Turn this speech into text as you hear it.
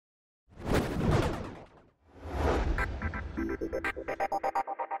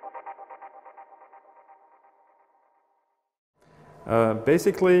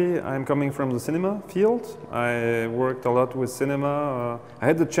Basically, I'm coming from the cinema field. I worked a lot with cinema. I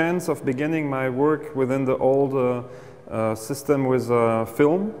had the chance of beginning my work within the old system with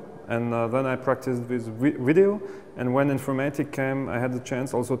film, and then I practiced with video. And when informatic came, I had the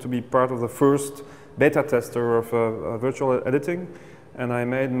chance also to be part of the first beta tester of virtual editing. And I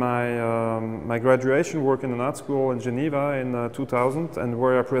made my graduation work in an art school in Geneva in 2000, and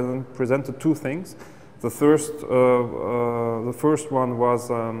where I presented two things. The first one was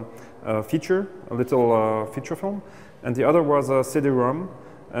a feature, a little feature film, and the other was a CD-ROM.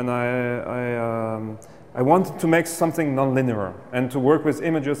 And I wanted to make something non-linear and to work with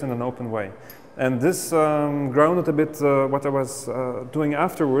images in an open way. And this grounded a bit what I was doing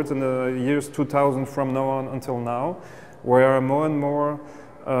afterwards in the years 2000 from now on until now, where more and more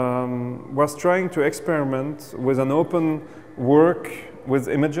was trying to experiment with an open work with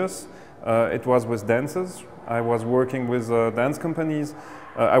images. It was with dances. I was working with dance companies.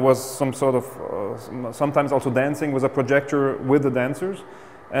 I was some sort of, sometimes also dancing with a projector with the dancers.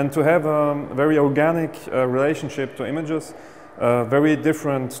 And to have a very organic relationship to images, very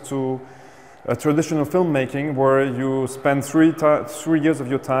different to traditional filmmaking, where you spend 3 years of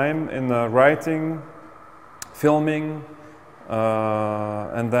your time in writing, filming,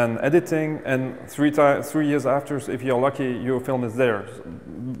 and then editing, and 3 years after, if you're lucky, your film is there.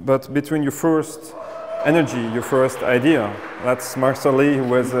 But between your first energy, your first idea, that's Marcel Lee, who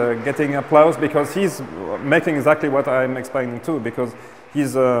was getting applause because he's making exactly what I'm explaining too, because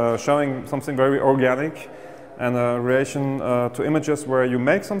he's showing something very organic and a relation to images where you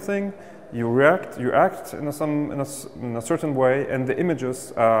make something, you react, you act in a certain way, and the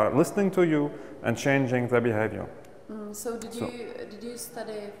images are listening to you and changing their behavior. So did you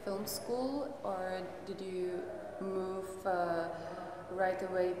study film school, or did you move right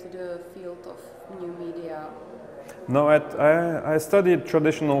away to the field of new media? No, I studied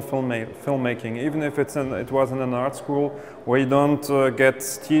traditional filmmaking, even if it was in an art school where you don't get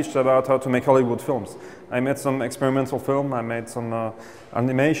taught about how to make Hollywood films. I made some experimental film, I made some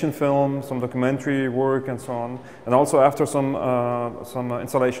animation film, some documentary work and so on, and also after some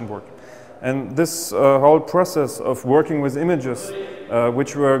installation work. And this whole process of working with images,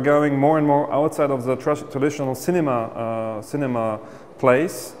 which were going more and more outside of the traditional cinema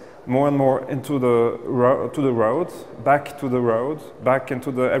place, more and more into the road, back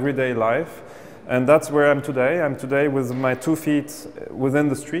into the everyday life. And that's where I'm today. I'm today with my 2 feet within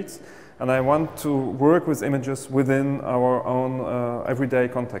the streets, and I want to work with images within our own everyday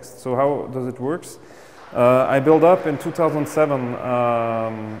context. So how does it work? I built up in 2007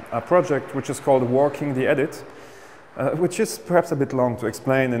 a project which is called Walking the Edit, which is perhaps a bit long to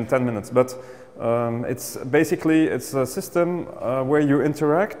explain in 10 minutes, but it's a system where you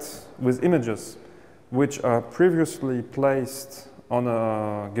interact with images which are previously placed on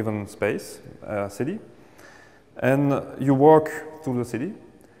a given space, a city, and you walk through the city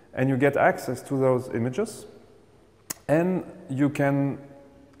and you get access to those images, and you can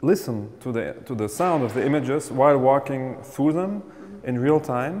listen to the sound of the images while walking through them in real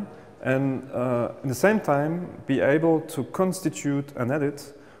time, and at the same time be able to constitute an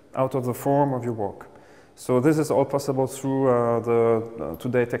edit out of the form of your walk. So this is all possible through the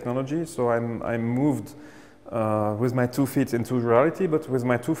today technology. So I moved with my 2 feet into reality, but with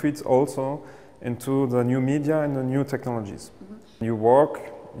my 2 feet also into the new media and the new technologies. You walk,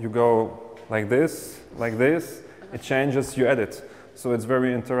 you go like this, it changes, you edit. So it's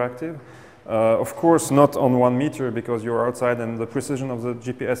very interactive. Of course, not on 1 meter because you're outside and the precision of the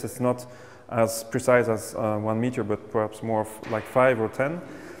GPS is not as precise as 1 meter, but perhaps more like 5 or 10.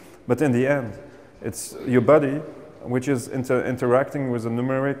 But in the end, it's your body which is interacting with a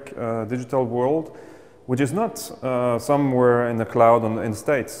numeric digital world, which is not somewhere in the cloud in the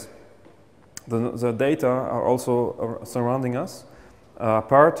States. The data are also surrounding us,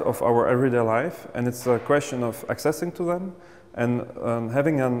 part of our everyday life, and it's a question of accessing to them and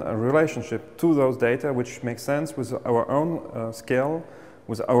having a relationship to those data which makes sense with our own scale,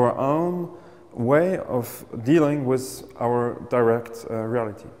 with our own way of dealing with our direct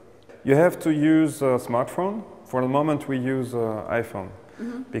reality. You have to use a smartphone. For the moment we use iPhone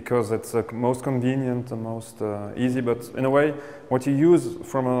because it's the most convenient, the most easy, but in a way what you use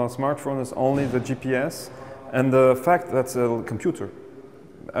from a smartphone is only the GPS and the fact that it's a computer.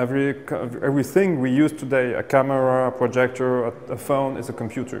 Everything we use today, a camera, a projector, a phone, is a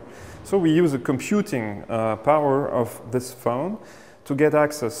computer. So we use the computing power of this phone to get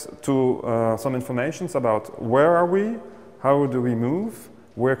access to some information about where are we, how do we move,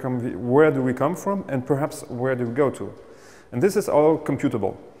 where do we come from, and perhaps where do we go to. And this is all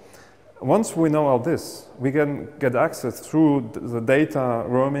computable. Once we know all this, we can get access through the data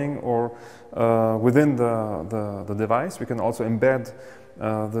roaming or within the device. We can also embed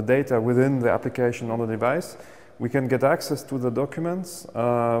the data within the application on the device. We can get access to the documents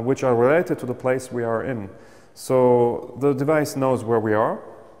which are related to the place we are in. So the device knows where we are.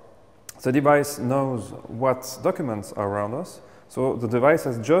 The device knows what documents are around us. So the device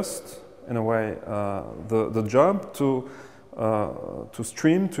has just, in a way, the job to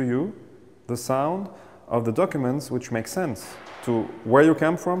stream to you the sound of the documents which make sense to where you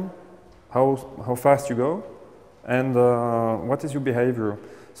come from, how fast you go, and what is your behavior.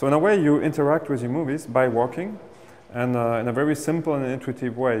 So in a way, you interact with your movies by walking, and in a very simple and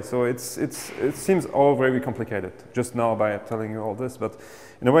intuitive way. So it seems all very complicated just now by telling you all this, but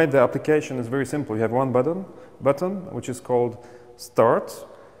in a way the application is very simple. You have one button which is called Start,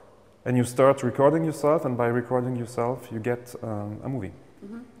 and you start recording yourself, and by recording yourself you get a movie.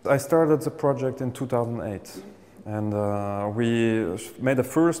 Mm-hmm. I started the project in 2008. Mm-hmm. And we made a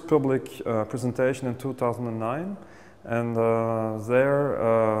first public presentation in 2009. And there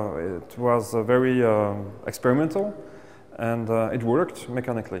it was very experimental, and it worked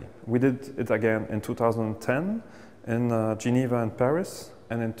mechanically. We did it again in 2010 in Geneva and Paris,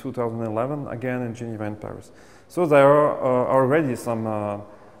 and in 2011 again in Geneva and Paris. So there are already some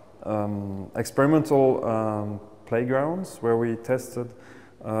experimental playgrounds where we tested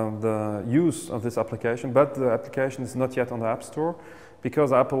the use of this application, but the application is not yet on the App Store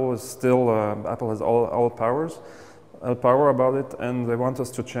because Apple is still Apple has all power about it, and they want us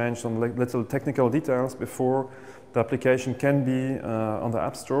to change some little technical details before the application can be on the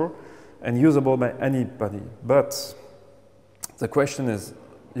App Store and usable by anybody. But the question is,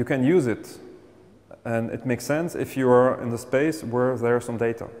 you can use it, and it makes sense if you are in the space where there are some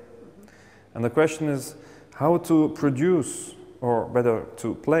data. And the question is how to produce, or better,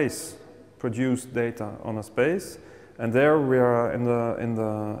 to place produced data on a space. And there we are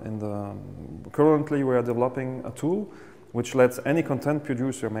currently we are developing a tool which lets any content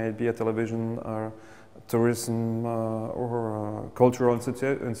producer, may it be a television, tourism, or a cultural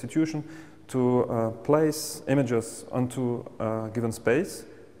institution, to place images onto a given space,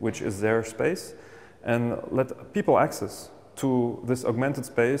 which is their space, and let people access to this augmented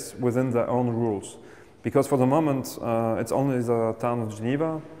space within their own rules. Because for the moment, it's only the town of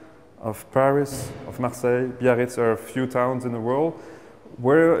Geneva, of Paris, of Marseille, Biarritz. There are a few towns in the world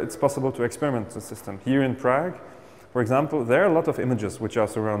where it's possible to experiment the system. Here in Prague, for example, there are a lot of images which are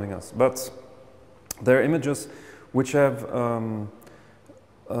surrounding us, but there are images which have, there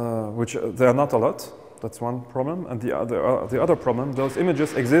are not a lot. That's one problem. And the other problem, those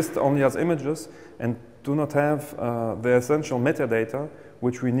images exist only as images and do not have the essential metadata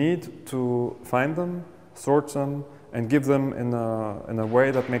which we need to find them, sort them, and give them in a way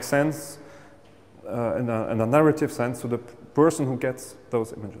that makes sense, in a narrative sense, to the person who gets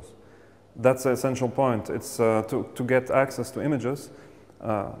those images. That's the essential point. It's to get access to images,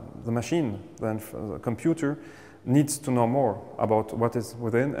 the machine, the computer, needs to know more about what is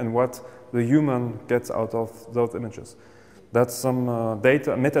within and what the human gets out of those images. That's some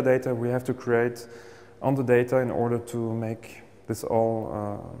data, metadata we have to create on the data in order to make this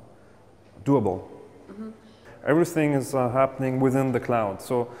all doable. Mm-hmm. Everything is happening within the cloud.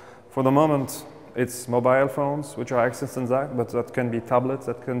 So for the moment, it's mobile phones which are accessing that, but that can be tablets,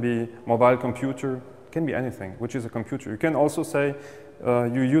 that can be mobile computer, it can be anything, which is a computer. You can also say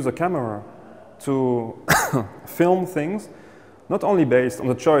you use a camera to film things, not only based on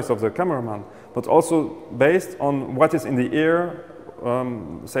the choice of the cameraman, but also based on what is in the air,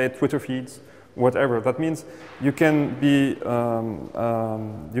 say Twitter feeds, whatever. That means you can be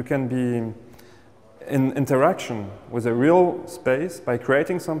in interaction with a real space by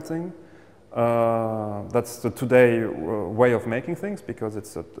creating something. That's the today way of making things, because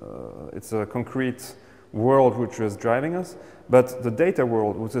it's a concrete world which is driving us. But the data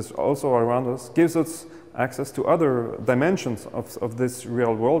world, which is also around us, gives us access to other dimensions of this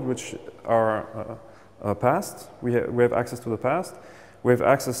real world, which are past. We have access to the past. We have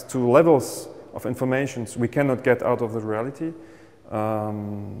access to levels of information we cannot get out of the reality.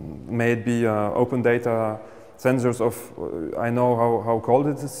 May it be open data sensors of, I know how cold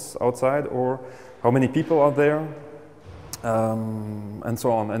it is outside, or how many people are there, and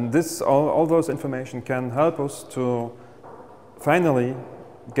so on. And this, all those information can help us to finally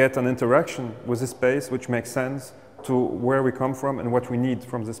get an interaction with this space which makes sense to where we come from and what we need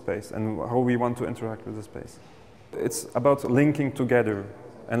from this space and how we want to interact with the space. It's about linking together,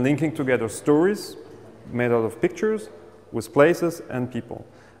 and linking together stories made out of pictures with places and people.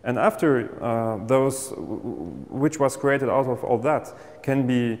 And after those, which was created out of all that, can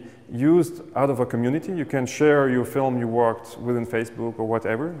be used out of a community. You can share your film you worked within Facebook or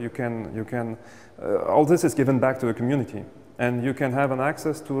whatever. All this is given back to the community. And you can have an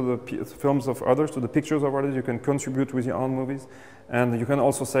access to the films of others, to the pictures of others. You can contribute with your own movies. And you can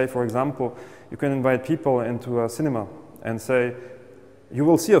also say, for example, you can invite people into a cinema and say, you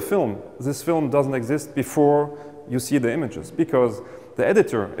will see a film. This film doesn't exist before you see the images, because the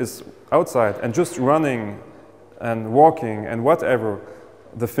editor is outside and just running and walking and whatever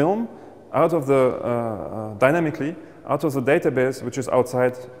the film out of the dynamically out of the database which is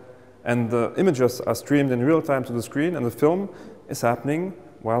outside, and the images are streamed in real time to the screen, and the film is happening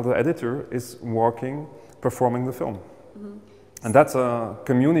while the editor is walking, performing the film. Mm-hmm. And that's a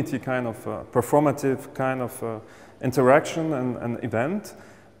community kind of performative kind of interaction and event,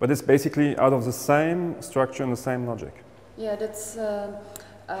 but it's basically out of the same structure and the same logic. Yeah, that's.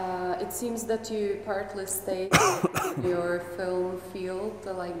 It seems that you partly state in your film field,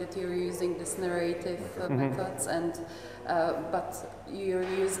 like that you're using this narrative methods, and but you're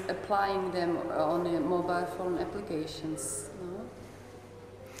applying them on mobile phone applications. No?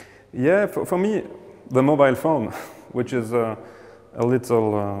 Yeah, for me, the mobile phone, which is a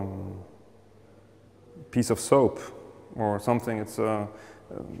little piece of soap or something. It's a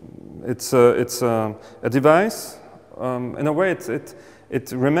device. In a way,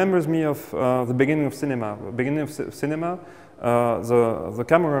 it remembers me of the beginning of cinema. The beginning of cinema, the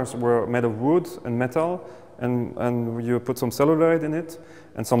cameras were made of wood and metal, and you put some celluloid in it,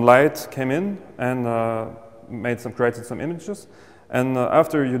 and some light came in and created some images. And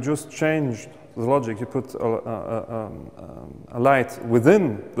after you just changed the logic, you put a light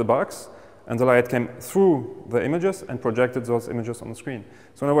within the box, and the light came through the images and projected those images on the screen.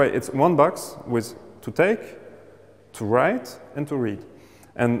 So in a way, it's one box with to take, to write, and to read.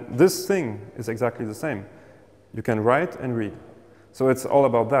 And this thing is exactly the same. You can write and read. So it's all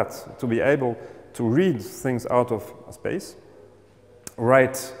about that, to be able to read things out of a space,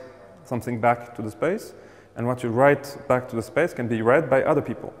 write something back to the space, and what you write back to the space can be read by other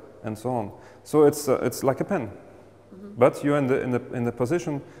people, and so on. So it's like a pen. Mm-hmm. But you're in the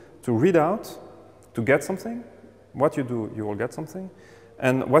position to read out, to get something. What you do, you will get something.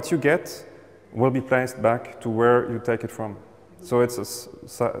 And what you get will be placed back to where you take it from. So it's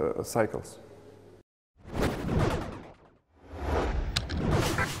cycles.